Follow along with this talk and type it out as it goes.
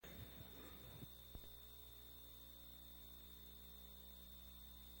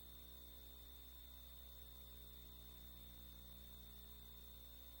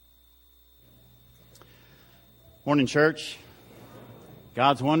Morning, church.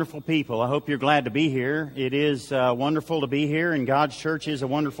 God's wonderful people. I hope you're glad to be here. It is wonderful to be here, and God's church is a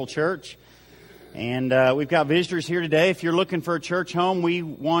wonderful church. And we've got visitors here today. If you're looking for a church home, we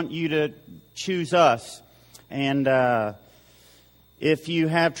want you to choose us. And if you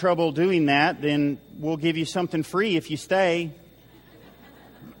have trouble doing that, then we'll give you something free if you stay.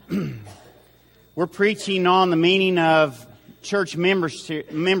 We're preaching on the meaning of church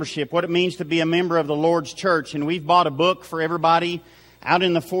membership, what it means to be a member of the Lord's church. And we've bought a book for everybody out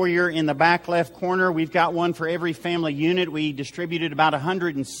in the foyer in the back left corner. We've got one for every family unit. We distributed about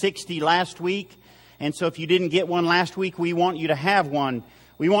 160 last week. And so if you didn't get one last week, we want you to have one.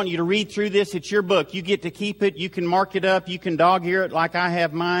 We want you to read through this. It's your book. You get to keep it. You can mark it up. You can dog-ear it like I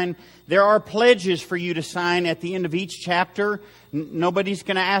have mine. There are pledges for you to sign at the end of each chapter. Nobody's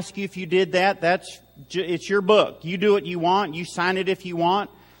going to ask you if you did that. It's your book. You do what you want. You sign it if you want.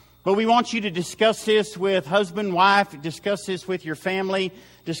 But we want you to discuss this with husband, wife, discuss this with your family,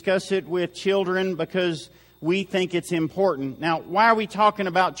 discuss it with children, because we think it's important. Now, why are we talking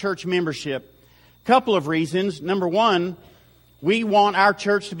about church membership? A couple of reasons. Number one, we want our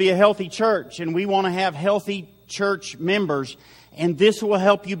church to be a healthy church, and we want to have healthy church members, and this will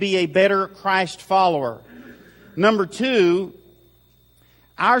help you be a better Christ follower. Number two,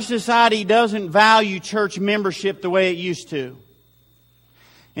 our society doesn't value church membership the way it used to.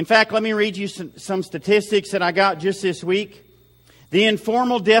 In fact, let me read you some statistics that I got just this week. The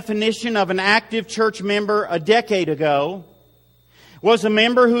informal definition of an active church member a decade ago was a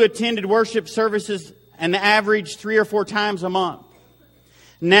member who attended worship services an average 3 or 4 times a month.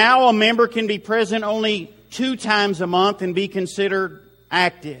 Now a member can be present only 2 times a month and be considered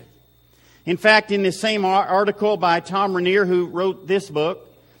active. In fact, in this same article by Tom Rainier, who wrote this book,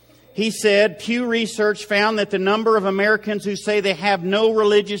 he said, Pew Research found that the number of Americans who say they have no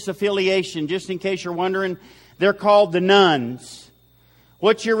religious affiliation, just in case you're wondering, they're called the nones.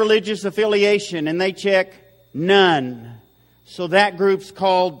 What's your religious affiliation? And they check none. So that group's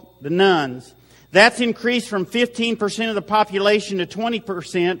called the nones. That's increased from 15% of the population to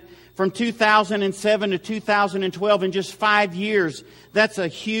 20% from 2007 to 2012 in just 5 years. That's a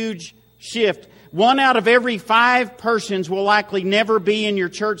huge shift. 1 out of every 5 persons will likely never be in your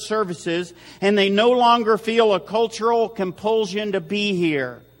church services, and they no longer feel a cultural compulsion to be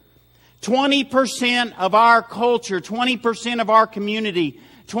here. 20% of our culture, 20% of our community,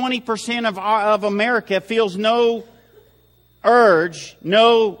 20% of America feels no urge,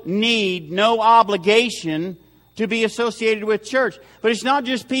 no need, no obligation to be associated with church. But it's not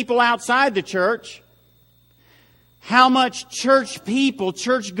just people outside the church. How much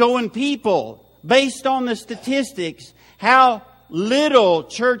church-going people, based on the statistics, how little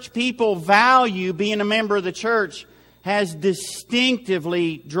church people value being a member of the church has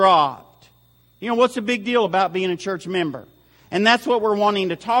distinctively dropped. You know, what's the big deal about being a church member? And that's what we're wanting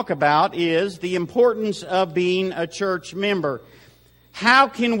to talk about, is the importance of being a church member. How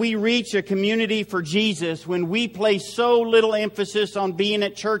can we reach a community for Jesus when we place so little emphasis on being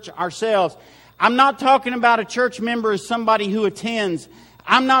at church ourselves? I'm not talking about a church member as somebody who attends.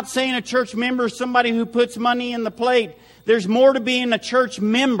 I'm not saying a church member is somebody who puts money in the plate. There's more to being a church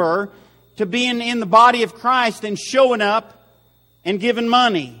member, to being in the body of Christ, than showing up and giving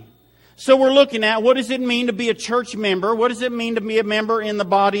money. So we're looking at, what does it mean to be a church member? What does it mean to be a member in the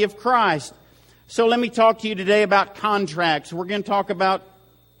body of Christ? So let me talk to you today about contracts. We're going to talk about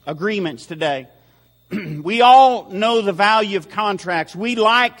agreements today. We all know the value of contracts. We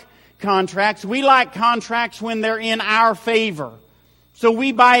like contracts. We like contracts when they're in our favor. So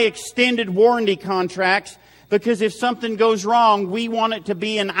we buy extended warranty contracts because if something goes wrong, we want it to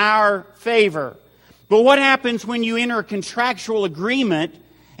be in our favor. But what happens when you enter a contractual agreement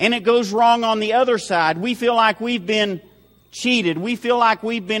and it goes wrong on the other side? We feel like we've been cheated. We feel like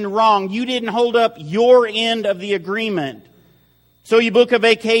we've been wrong. You didn't hold up your end of the agreement. So you book a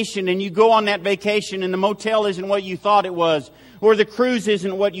vacation and you go on that vacation and the motel isn't what you thought it was, or the cruise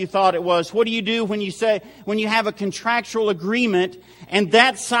isn't what you thought it was. What do you do when you have a contractual agreement and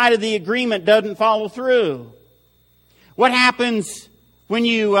that side of the agreement doesn't follow through? What happens when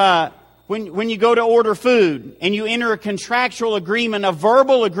you go to order food and you enter a contractual agreement, a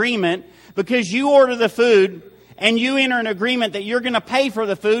verbal agreement, because you order the food and you enter an agreement that you're going to pay for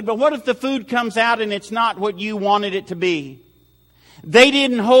the food, but what if the food comes out and it's not what you wanted it to be? They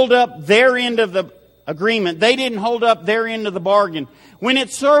didn't hold up their end of the agreement. They didn't hold up their end of the bargain. When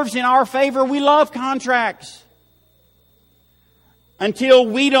it serves in our favor, we love contracts. Until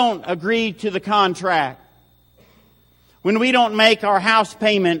we don't agree to the contract. When we don't make our house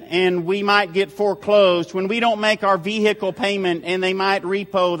payment and we might get foreclosed. When we don't make our vehicle payment and they might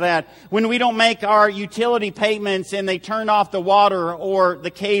repo that. When we don't make our utility payments and they turn off the water or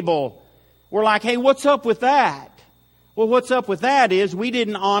the cable. We're like, hey, what's up with that? Well, what's up with that is we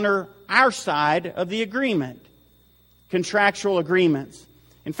didn't honor our side of the agreement. Contractual agreements.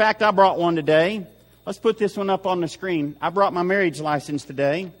 In fact, I brought one today. Let's put this one up on the screen. I brought my marriage license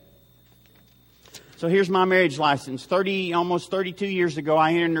today. So here's my marriage license. Almost 32 years ago,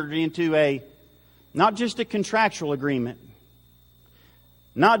 I entered into not just a contractual agreement,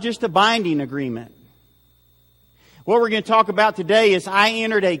 not just a binding agreement. What we're going to talk about today is I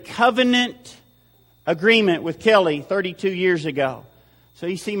entered a covenant agreement with Kelly 32 years ago. So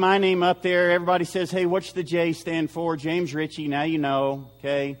you see my name up there. Everybody says, hey, what's the J stand for? James Ritchie. Now you know.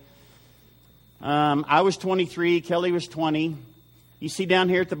 Okay. I was 23. Kelly was 20. You see down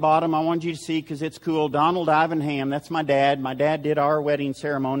here at the bottom, I wanted you to see because it's cool. Donald Ivan Ham, that's my dad. My dad did our wedding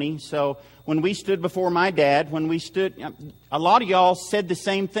ceremony. So when we stood before my dad, a lot of y'all said the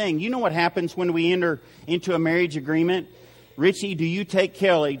same thing. You know what happens when we enter into a marriage agreement? Richie, do you take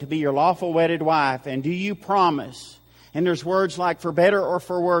Kelly to be your lawful wedded wife? And do you promise? And there's words like for better or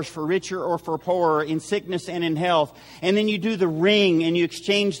for worse, for richer or for poorer, in sickness and in health. And then you do the ring and you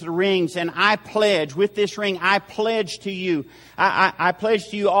exchange the rings. And I pledge, with this ring, I pledge to you. I pledge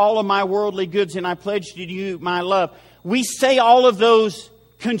to you all of my worldly goods and I pledge to you my love. We say all of those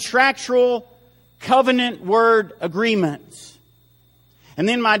contractual covenant word agreements. And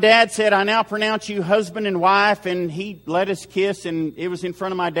then my dad said, I now pronounce you husband and wife. And he let us kiss and it was in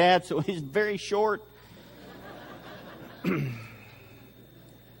front of my dad, so it was very short.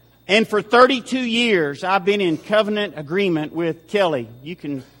 And for 32 years, I've been in covenant agreement with Kelly. You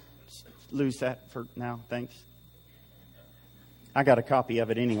can lose that for now. Thanks. I got a copy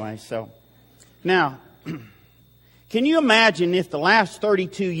of it anyway. So now, can you imagine if the last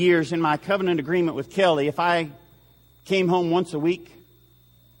 32 years in my covenant agreement with Kelly, if I came home once a week?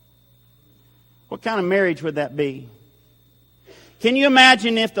 What kind of marriage would that be? Can you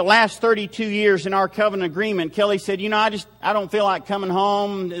imagine if the last 32 years in our covenant agreement, Kelly said, I don't feel like coming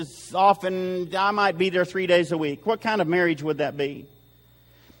home as often. I might be there 3 days a week. What kind of marriage would that be?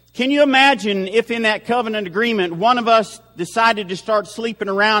 Can you imagine if in that covenant agreement, one of us decided to start sleeping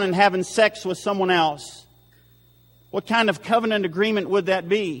around and having sex with someone else? What kind of covenant agreement would that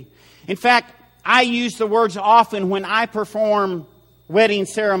be? In fact, I use the words often when I perform wedding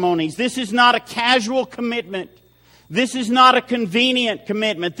ceremonies. This is not a casual commitment. This is not a convenient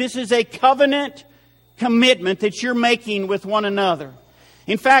commitment. This is a covenant commitment that you're making with one another.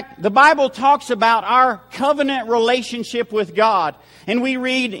 In fact, the Bible talks about our covenant relationship with God. And we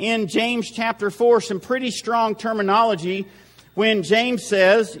read in James chapter 4 some pretty strong terminology when James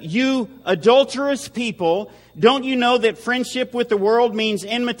says, you adulterous people, don't you know that friendship with the world means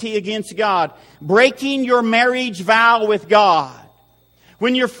enmity against God? Breaking your marriage vow with God.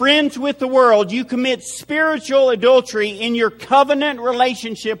 When you're friends with the world, you commit spiritual adultery in your covenant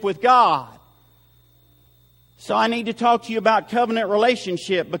relationship with God. So I need to talk to you about covenant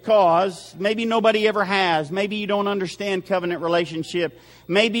relationship because maybe nobody ever has. Maybe you don't understand covenant relationship.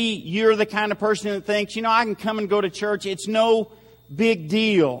 Maybe you're the kind of person that thinks, I can come and go to church. It's no big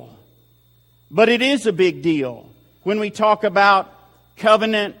deal. But it is a big deal when we talk about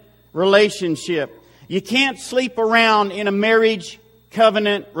covenant relationship. You can't sleep around in a marriage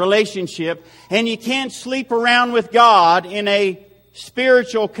covenant relationship, and you can't sleep around with God in a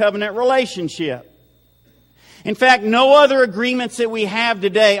spiritual covenant relationship. In fact, no other agreements that we have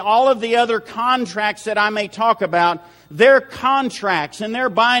today, all of the other contracts that I may talk about, they're contracts and they're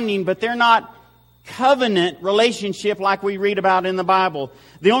binding, but they're not covenant relationship like we read about in the Bible.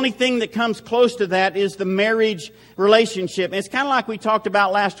 The only thing that comes close to that is the marriage relationship. And it's kind of like we talked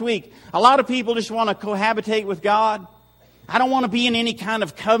about last week. A lot of people just want to cohabitate with God. I don't want to be in any kind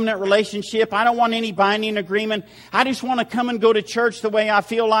of covenant relationship. I don't want any binding agreement. I just want to come and go to church the way I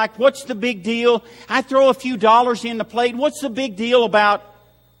feel like. What's the big deal? I throw a few dollars in the plate. What's the big deal about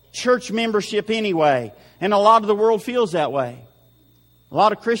church membership anyway? And a lot of the world feels that way. A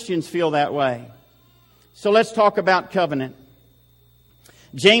lot of Christians feel that way. So let's talk about covenant.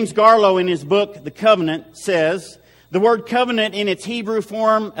 James Garlow in his book, The Covenant, says, the word covenant in its Hebrew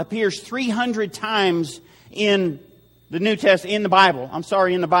form appears 300 times in the New Testament, in the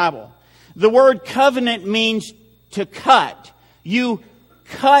Bible. The word covenant means to cut. You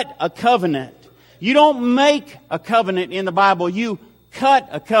cut a covenant. You don't make a covenant in the Bible. You cut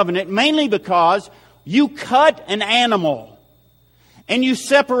a covenant, mainly because you cut an animal and you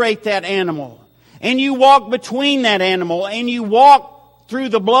separate that animal and you walk between that animal and you walk through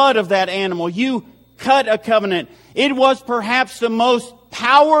the blood of that animal. You cut a covenant. It was perhaps the most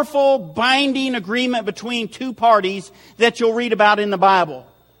powerful binding agreement between two parties that you'll read about in the Bible.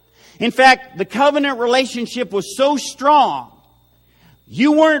 In fact, the covenant relationship was so strong,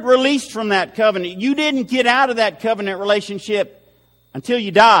 you weren't released from that covenant. You didn't get out of that covenant relationship until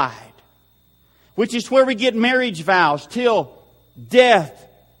you died. Which is where we get marriage vows, till death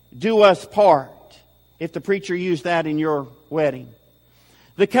do us part. If the preacher used that in your wedding.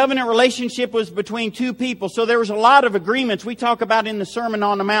 The covenant relationship was between two people, so there was a lot of agreements. We talk about in the Sermon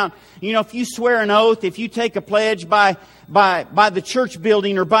on the Mount. You know, if you swear an oath, if you take a pledge by the church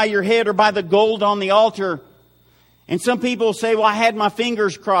building or by your head or by the gold on the altar. And some people say, well, I had my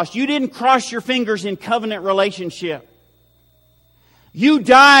fingers crossed. You didn't cross your fingers in covenant relationship. You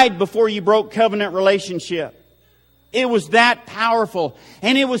died before you broke covenant relationship. It was that powerful.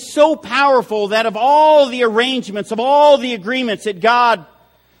 And it was so powerful that of all the arrangements, of all the agreements that God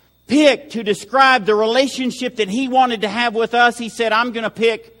picked to describe the relationship that He wanted to have with us, He said, I'm going to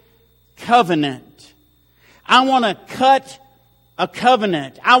pick covenant. I want to cut a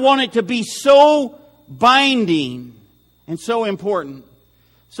covenant. I want it to be so binding and so important.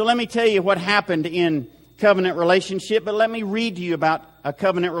 So let me tell you what happened in covenant relationship, but let me read to you about a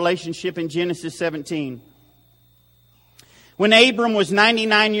covenant relationship in Genesis 17. When Abram was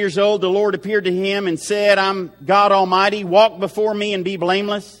 99 years old, the Lord appeared to him and said, I'm God Almighty. Walk before me and be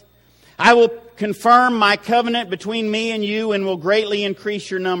blameless. I will confirm my covenant between me and you and will greatly increase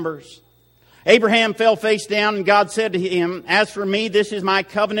your numbers. Abraham fell face down, and God said to him, as for me, this is my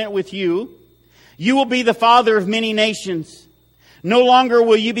covenant with you. You will be the father of many nations. No longer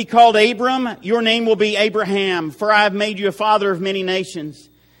will you be called Abram. Your name will be Abraham, for I have made you a father of many nations.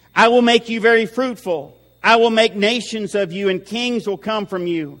 I will make you very fruitful. I will make nations of you, and kings will come from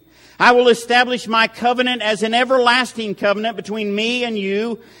you. I will establish my covenant as an everlasting covenant between me and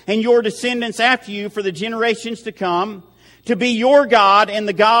you and your descendants after you for the generations to come, to be your God and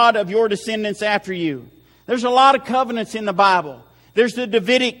the God of your descendants after you. There's a lot of covenants in the Bible. There's the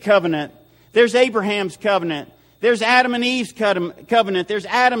Davidic covenant. There's Abraham's covenant. There's Adam and Eve's covenant. There's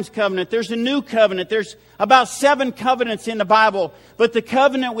Adam's covenant. There's a new covenant. There's about 7 covenants in the Bible. But the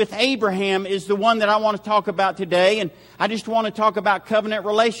covenant with Abraham is the one that I want to talk about today. And I just want to talk about covenant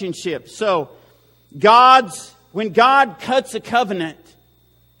relationships. So, when God cuts a covenant,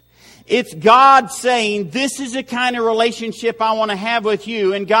 it's God saying, this is the kind of relationship I want to have with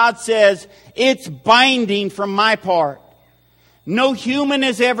you. And God says, it's binding from my part. No human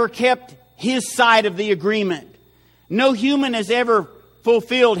has ever kept his side of the agreement. No human has ever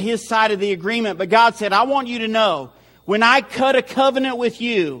fulfilled his side of the agreement. But God said, I want you to know, when I cut a covenant with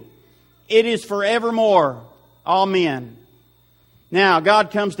you, it is forevermore. Amen. Now,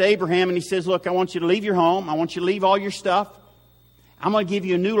 God comes to Abraham and He says, look, I want you to leave your home. I want you to leave all your stuff. I'm going to give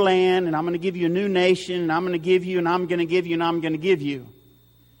you a new land, and I'm going to give you a new nation, and I'm going to give you, and I'm going to give you, and I'm going to give you.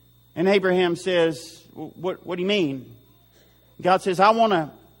 And Abraham says, what do you mean? God says, I want to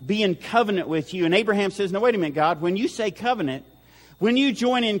be in covenant with you. And Abraham says, no, wait a minute, God. When you say covenant, when you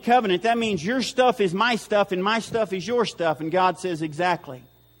join in covenant, that means your stuff is my stuff and my stuff is your stuff. And God says, exactly.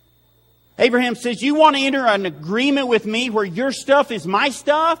 Abraham says, you want to enter an agreement with me where your stuff is my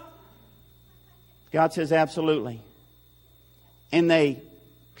stuff? God says, absolutely. And they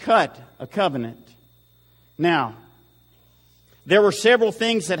cut a covenant. Now, there were several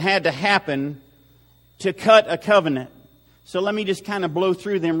things that had to happen to cut a covenant. So let me just kind of blow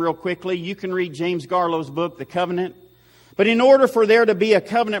through them real quickly. You can read James Garlow's book, The Covenant. But in order for there to be a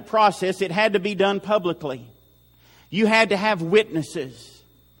covenant process, it had to be done publicly. You had to have witnesses.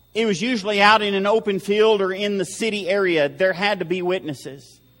 It was usually out in an open field or in the city area. There had to be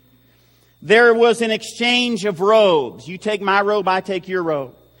witnesses. There was an exchange of robes. You take my robe, I take your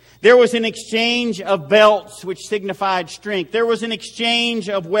robe. There was an exchange of belts, which signified strength. There was an exchange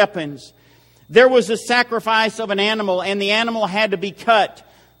of weapons. There was a sacrifice of an animal, and the animal had to be cut.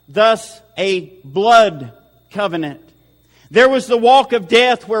 Thus, a blood covenant. There was the walk of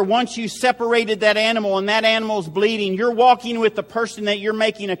death, where once you separated that animal and that animal's bleeding, you're walking with the person that you're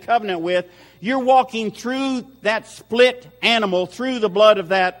making a covenant with. You're walking through that split animal, through the blood of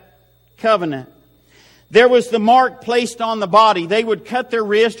that covenant. There was the mark placed on the body. They would cut their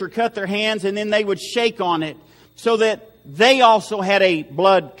wrist or cut their hands, and then they would shake on it so that they also had a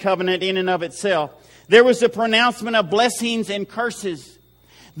blood covenant in and of itself. There was a pronouncement of blessings and curses.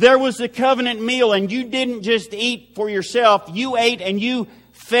 There was a covenant meal, and you didn't just eat for yourself. You ate and you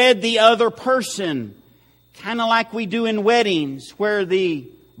fed the other person. Kind of like we do in weddings, where the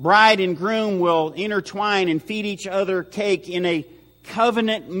bride and groom will intertwine and feed each other cake in a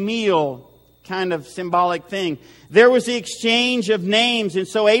covenant meal kind of symbolic thing. There was the exchange of names, and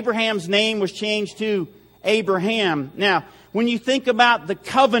so Abraham's name was changed to Abraham. Now, when you think about the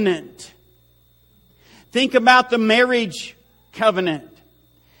covenant, think about the marriage covenant.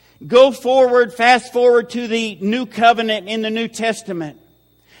 Go forward, fast forward to the new covenant in the New Testament.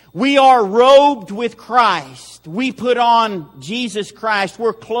 We are robed with Christ. We put on Jesus Christ.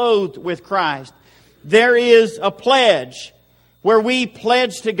 We're clothed with Christ. There is a pledge where we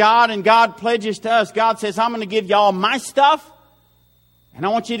pledge to God and God pledges to us. God says, I'm going to give you all my stuff and I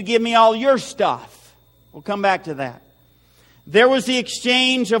want you to give me all your stuff. We'll come back to that. There was the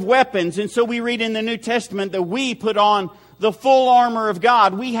exchange of weapons, and so we read in the New Testament that we put on the full armor of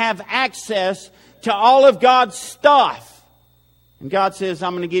God. We have access to all of God's stuff. And God says,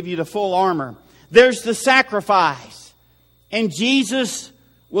 I'm going to give you the full armor. There's the sacrifice. And Jesus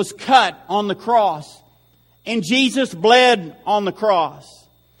was cut on the cross. And Jesus bled on the cross.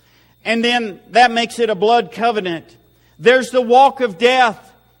 And then that makes it a blood covenant. There's the walk of death.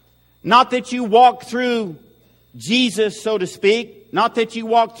 Not that you walk through Jesus, so to speak. Not that you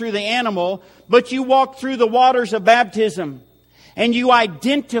walk through the animal. But you walk through the waters of baptism. And you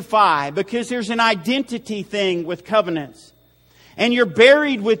identify, because there's an identity thing with covenants. And you're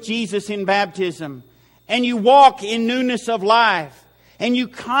buried with Jesus in baptism. And you walk in newness of life. And you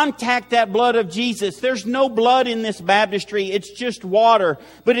contact that blood of Jesus. There's no blood in this baptistry. It's just water.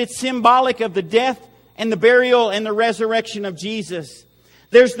 But it's symbolic of the death and the burial and the resurrection of Jesus.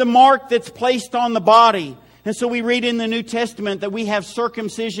 There's the mark that's placed on the body. And so we read in the New Testament that we have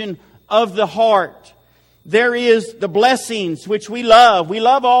circumcision of the heart. There is the blessings which we love. We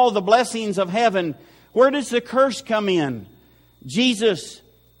love all the blessings of heaven. Where does the curse come in? Jesus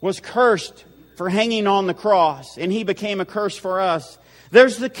was cursed for hanging on the cross, and He became a curse for us.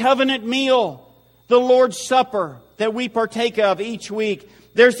 There's the covenant meal, the Lord's Supper that we partake of each week.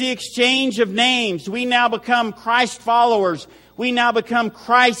 There's the exchange of names. We now become Christ followers. We now become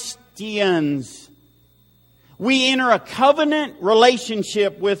Christians. We enter a covenant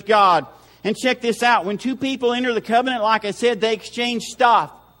relationship with God. And check this out. When two people enter the covenant, like I said, they exchange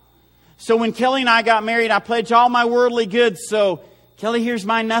stuff. So when Kelly and I got married, I pledged all my worldly goods. So, Kelly, here's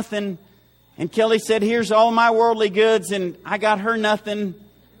my nothing. And Kelly said, here's all my worldly goods. And I got her nothing.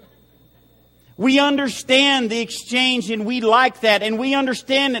 We understand the exchange and we like that. And we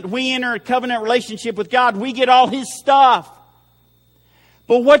understand that we enter a covenant relationship with God. We get all His stuff.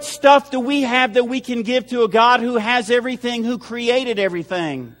 But what stuff do we have that we can give to a God who has everything, who created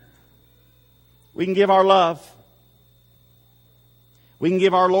everything? We can give our love. We can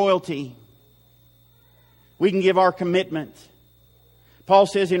give our loyalty. We can give our commitment. Paul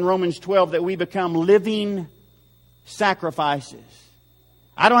says in Romans 12 that we become living sacrifices.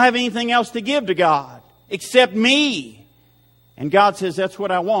 I don't have anything else to give to God except me. And God says that's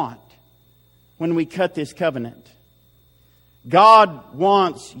what I want when we cut this covenant. God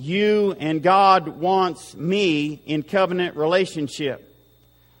wants you and God wants me in covenant relationship.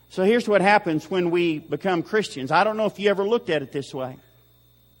 So here's what happens when we become Christians. I don't know if you ever looked at it this way.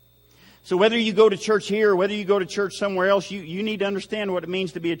 So whether you go to church here or whether you go to church somewhere else, you need to understand what it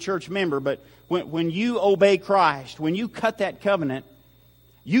means to be a church member. But when you obey Christ, when you cut that covenant,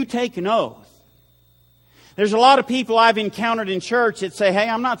 you take an oath. There's a lot of people I've encountered in church that say, hey,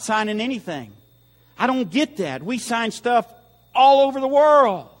 I'm not signing anything. I don't get that. We sign stuff all over the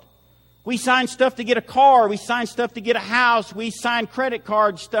world. We sign stuff to get a car. We sign stuff to get a house. We sign credit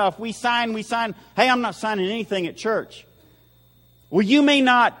card stuff. We sign. Hey, I'm not signing anything at church. Well, you may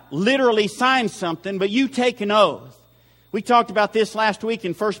not literally sign something, but you take an oath. We talked about this last week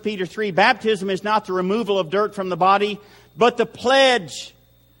in 1 Peter 3. Baptism is not the removal of dirt from the body, but the pledge,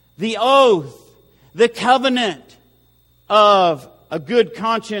 the oath, the covenant of a good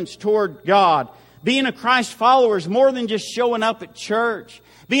conscience toward God. Being a Christ follower is more than just showing up at church.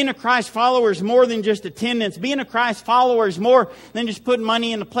 Being a Christ follower is more than just attendance. Being a Christ follower is more than just putting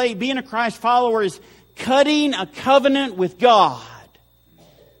money in the plate. Being a Christ follower is cutting a covenant with God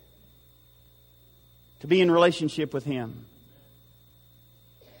to be in relationship with Him.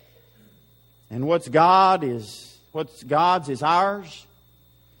 And what's God's is ours,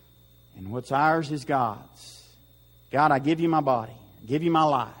 and what's ours is God's. God, I give you my body. I give you my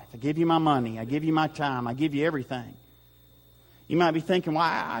life. I give you my money. I give you my time. I give you everything. You might be thinking, well,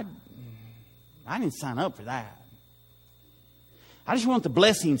 I didn't sign up for that. I just want the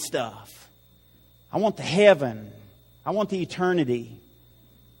blessing stuff. I want the heaven. I want the eternity.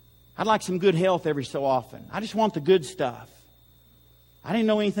 I'd like some good health every so often. I just want the good stuff. I didn't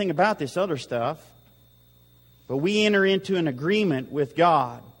know anything about this other stuff. But we enter into an agreement with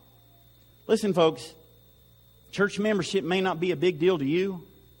God. Listen, folks. Church membership may not be a big deal to you.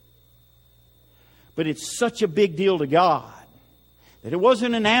 But it's such a big deal to God that it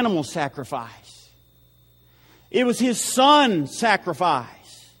wasn't an animal sacrifice. It was His Son sacrifice.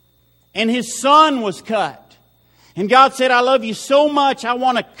 And His Son was cut. And God said, I love you so much, I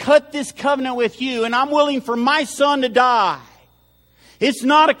want to cut this covenant with you, and I'm willing for my Son to die. It's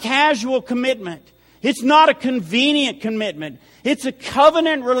not a casual commitment. It's not a convenient commitment. It's a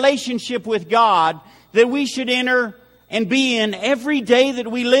covenant relationship with God that we should enter and be in every day that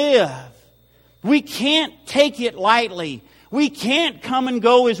we live. We can't take it lightly. We can't come and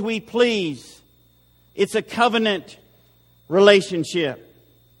go as we please. It's a covenant relationship.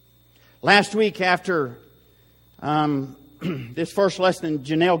 Last week after this first lesson,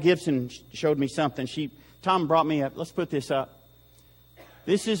 Janelle Gibson showed me something. Tom brought me up. Let's put this up.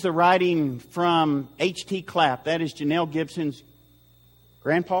 This is the writing from H.T. Clapp. That is Janelle Gibson's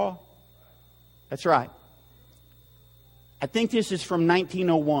grandpa. That's right. I think this is from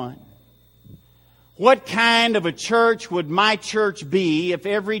 1901. What kind of a church would my church be if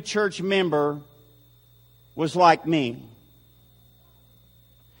every church member was like me?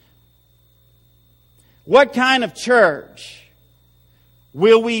 What kind of church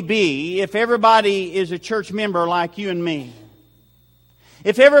will we be if everybody is a church member like you and me?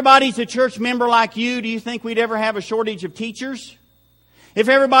 If everybody's a church member like you, do you think we'd ever have a shortage of teachers? If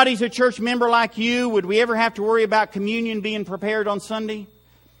everybody's a church member like you, would we ever have to worry about communion being prepared on Sunday?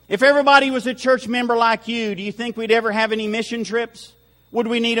 If everybody was a church member like you, do you think we'd ever have any mission trips? Would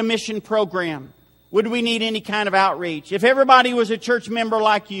we need a mission program? Would we need any kind of outreach? If everybody was a church member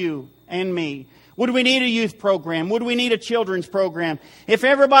like you and me, would we need a youth program? Would we need a children's program? If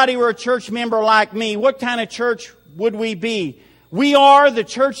everybody were a church member like me, what kind of church would we be? We are the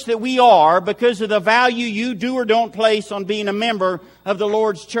church that we are because of the value you do or don't place on being a member of the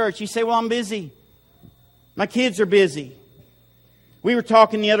Lord's church. You say, well, I'm busy. My kids are busy. We were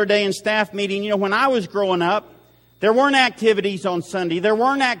talking the other day in staff meeting, when I was growing up, there weren't activities on Sunday. There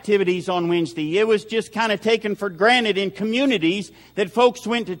weren't activities on Wednesday. It was just kind of taken for granted in communities that folks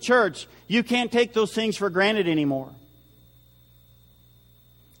went to church. You can't take those things for granted anymore.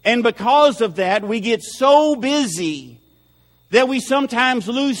 And because of that, we get so busy that we sometimes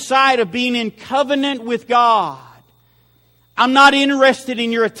lose sight of being in covenant with God. I'm not interested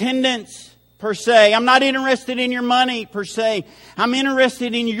in your attendance per se. I'm not interested in your money per se. I'm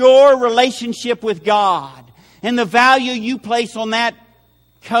interested in your relationship with God and the value you place on that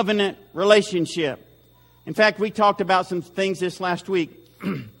covenant relationship. In fact, we talked about some things this last week.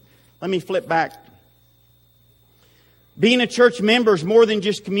 Let me flip back. Being a church member is more than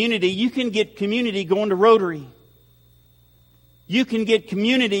just community. You can get community going to Rotary. You can get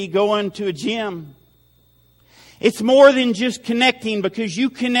community going to a gym. It's more than just connecting, because you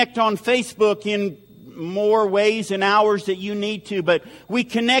connect on Facebook in more ways and hours that you need to. But we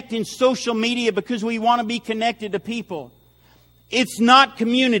connect in social media because we want to be connected to people. It's not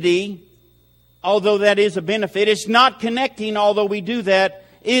community, although that is a benefit. It's not connecting, although we do that.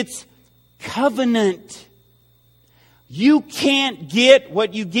 It's covenant. You can't get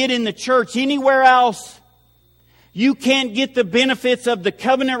what you get in the church anywhere else. You can't get the benefits of the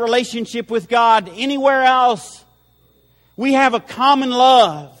covenant relationship with God anywhere else. We have a common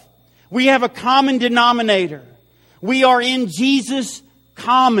love. We have a common denominator. We are in Jesus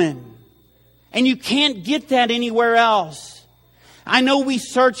common. And you can't get that anywhere else. I know we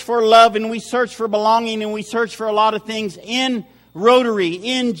search for love and we search for belonging and we search for a lot of things in Rotary,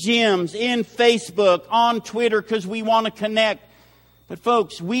 in gyms, in Facebook, on Twitter, because we want to connect. But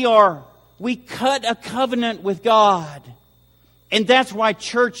folks, we cut a covenant with God. And that's why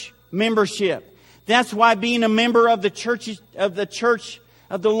church membership. That's why being a member of the church of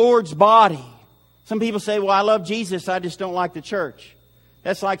the Lord's body. Some people say, well, I love Jesus, I just don't like the church.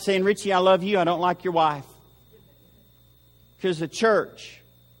 That's like saying, Richie, I love you, I don't like your wife. Because the church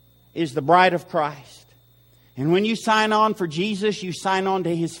is the bride of Christ. And when you sign on for Jesus, you sign on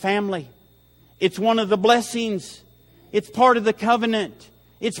to His family. It's one of the blessings. It's part of the covenant.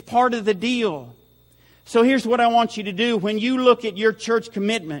 It's part of the deal. So here's what I want you to do. When you look at your church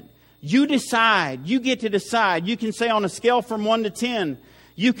commitment, you decide. You get to decide. You can say on a scale from 1 to 10,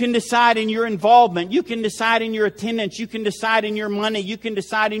 you can decide in your involvement. You can decide in your attendance. You can decide in your money. You can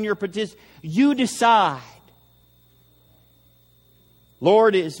decide in your participation. You decide.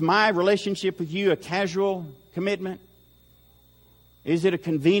 Lord, is my relationship with you a casual commitment? Is it a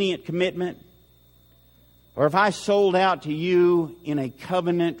convenient commitment? Or have I sold out to you in a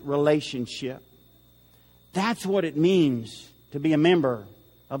covenant relationship? That's what it means to be a member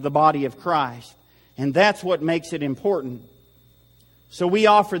of the body of Christ. And that's what makes it important. So we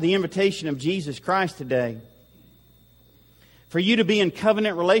offer the invitation of Jesus Christ today for you to be in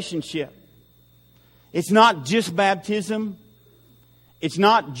covenant relationship. It's not just baptism. It's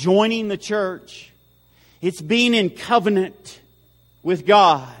not joining the church. It's being in covenant with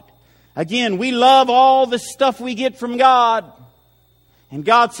God. Again, we love all the stuff we get from God. And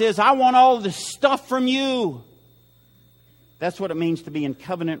God says, I want all the stuff from you. That's what it means to be in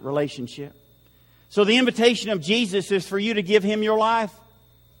covenant relationship. So the invitation of Jesus is for you to give Him your life,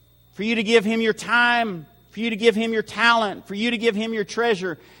 for you to give Him your time, for you to give Him your talent, for you to give Him your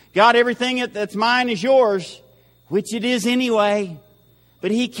treasure. God, everything that's mine is yours, which it is anyway.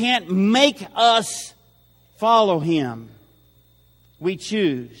 But He can't make us follow Him. We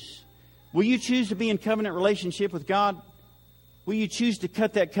choose. Will you choose to be in covenant relationship with God? Will you choose to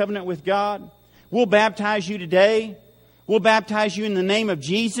cut that covenant with God? We'll baptize you today. We'll baptize you in the name of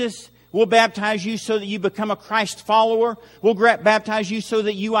Jesus. We'll baptize you so that you become a Christ follower. We'll baptize you so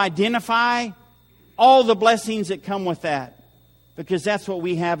that you identify all the blessings that come with that. Because that's what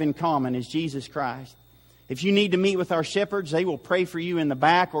we have in common is Jesus Christ. If you need to meet with our shepherds, they will pray for you in the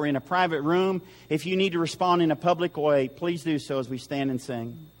back or in a private room. If you need to respond in a public way, please do so as we stand and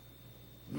sing.